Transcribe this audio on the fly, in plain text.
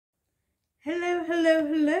Hello, hello,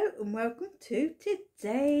 hello, and welcome to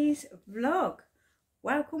today's vlog.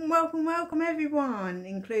 Welcome everyone,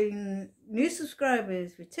 including new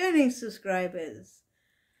subscribers, returning subscribers,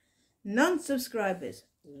 non-subscribers.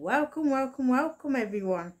 Welcome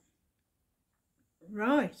everyone.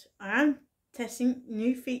 Right, I am testing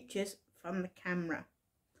new features from the camera.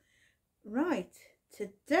 Right,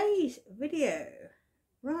 today's video.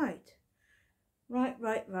 Right.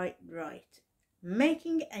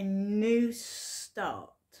 Making a new start.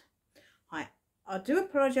 I do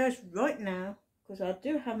apologise right now because I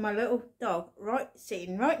do have my little dog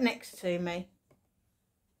sitting right next to me,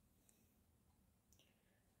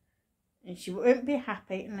 and she won't be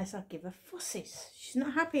happy unless I give her fussies. She's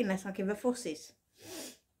not happy unless I give her fussies.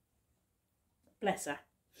 Bless her.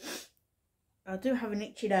 I do have an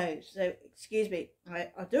itchy nose, so excuse me.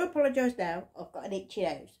 I do apologise now. I've got an itchy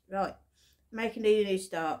nose. Right, making a new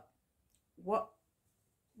start. What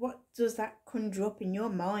does that conjure up in your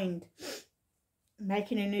mind?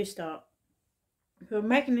 Making a new start. So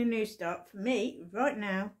making a new start for me right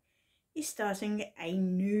now is starting a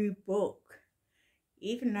new book.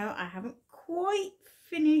 Even though I haven't quite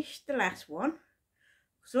finished the last one.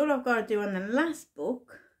 Because all I've got to do on the last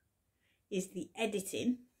book is the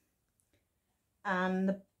editing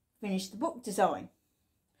and finish the book design.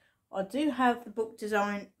 I do have the book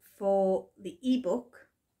design for the ebook.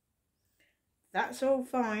 That's all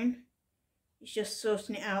fine. It's just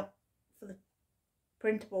sorting it out for the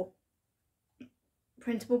printable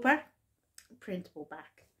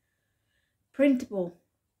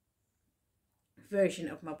version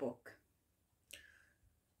of my book.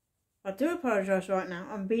 I do apologise right now.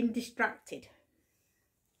 I'm being distracted.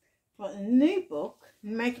 For the new book,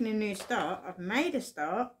 making a new start, I've made a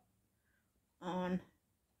start on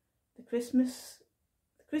the Christmas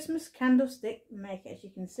candlestick maker. As you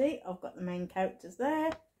can see, I've got the main characters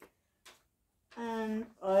there, and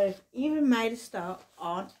I've even made a start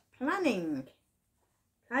on planning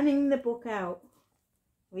the book out.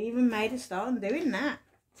 We even made a start on doing that,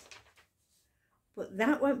 but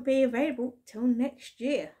that won't be available till next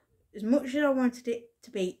year. As much as I wanted it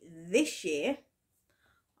to be this year,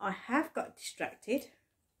 I have got distracted.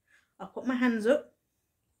 I put my hands up.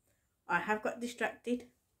 I have got distracted.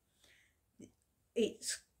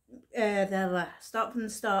 It's the start from the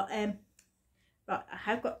start. Right, I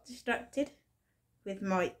have got distracted with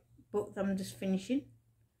my book that I'm just finishing.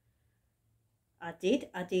 I did.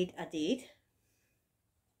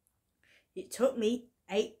 It took me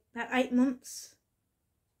about 8 months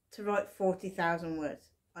to write 40,000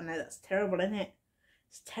 words. I know that's terrible, isn't it?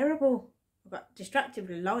 It's terrible. I got distracted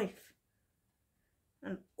with life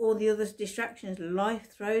and all the other distractions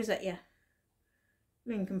life throws at you. I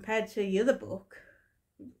mean, compared to the other book,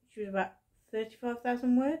 which was about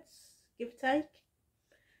 35,000 words, give or take.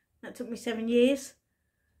 That took me 7 years.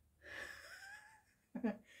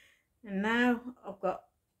 And now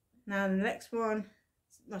the next one,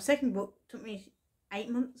 my second book took me 8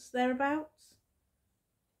 months thereabouts.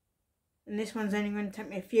 And this one's only going to take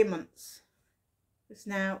me a few months. Because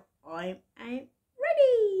now I'm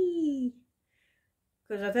ready.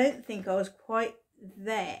 Because I don't think I was quite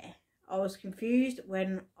there. I was confused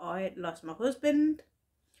when I lost my husband.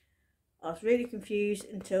 I was really confused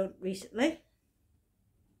until recently.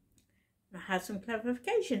 I had some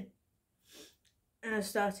clarification. And I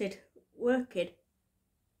started working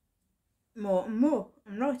more and more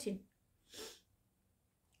and writing.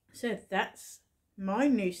 So that's my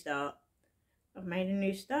new start. I've made a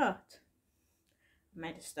new start. I've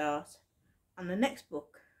made a start on the next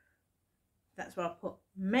book. That's why I put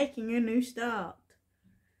making a new start.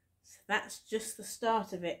 So that's just the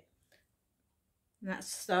start of it. And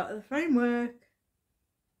that's the start of the framework.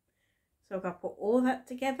 So I've got to put all that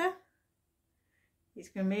together. It's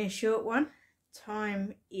going to be a short one.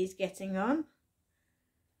 Time is getting on.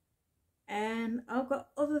 And I've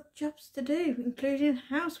got other jobs to do, including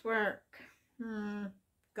housework.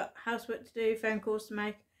 Got housework to do, phone calls to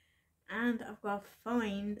make. And I've got to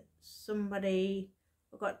find somebody.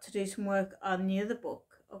 I've got to do some work on the other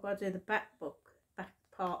book. I've got to do the back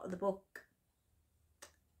part of the book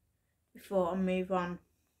before I move on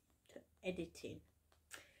to editing.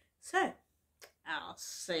 So, I'll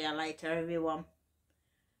see you later, everyone.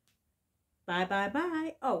 Bye.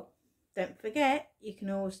 Oh, don't forget, you can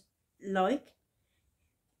always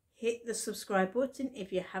hit the subscribe button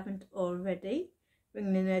if you haven't already.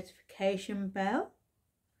 Ring the notification bell.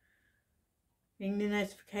 So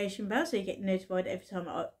you get notified every time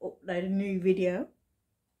I upload a new video.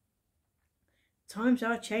 Times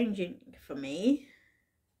are changing for me.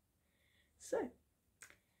 So,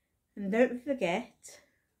 and don't forget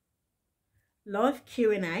live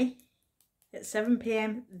Q&A at 7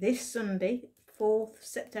 p.m. this Sunday, 4th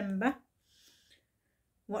September.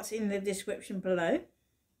 What's in the description below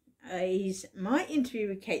is my interview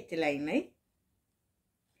with Kate Delaney.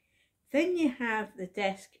 Then you have the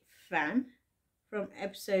desk fan from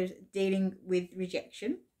episodes dealing with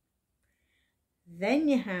rejection. Then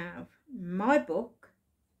you have my book,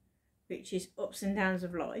 which is Ups and Downs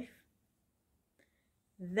of Life.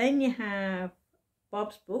 Then you have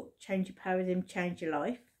Bob's book, Change Your Paradigm, Change Your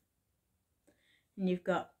Life. And you've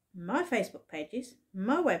got my Facebook pages,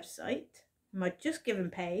 my website, my Just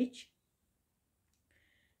Given page.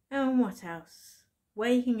 And what else?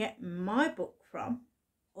 Where you can get my book from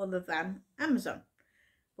other than Amazon.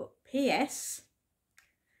 But P.S.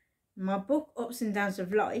 my book Ups and Downs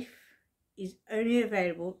of Life is only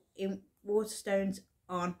available in Waterstones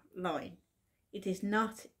online. It is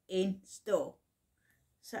not in store.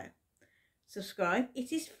 So, subscribe.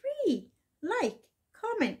 It is free. Like,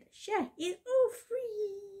 comment, share. It's all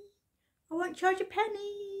free. I won't charge a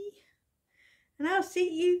penny. And I'll see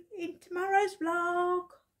you in tomorrow's vlog.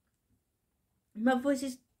 My voice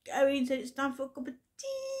is going, so it's time for a cup of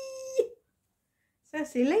tea. So I'll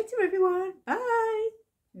see you later, everyone. Bye.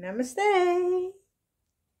 Namaste.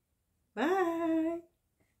 Bye.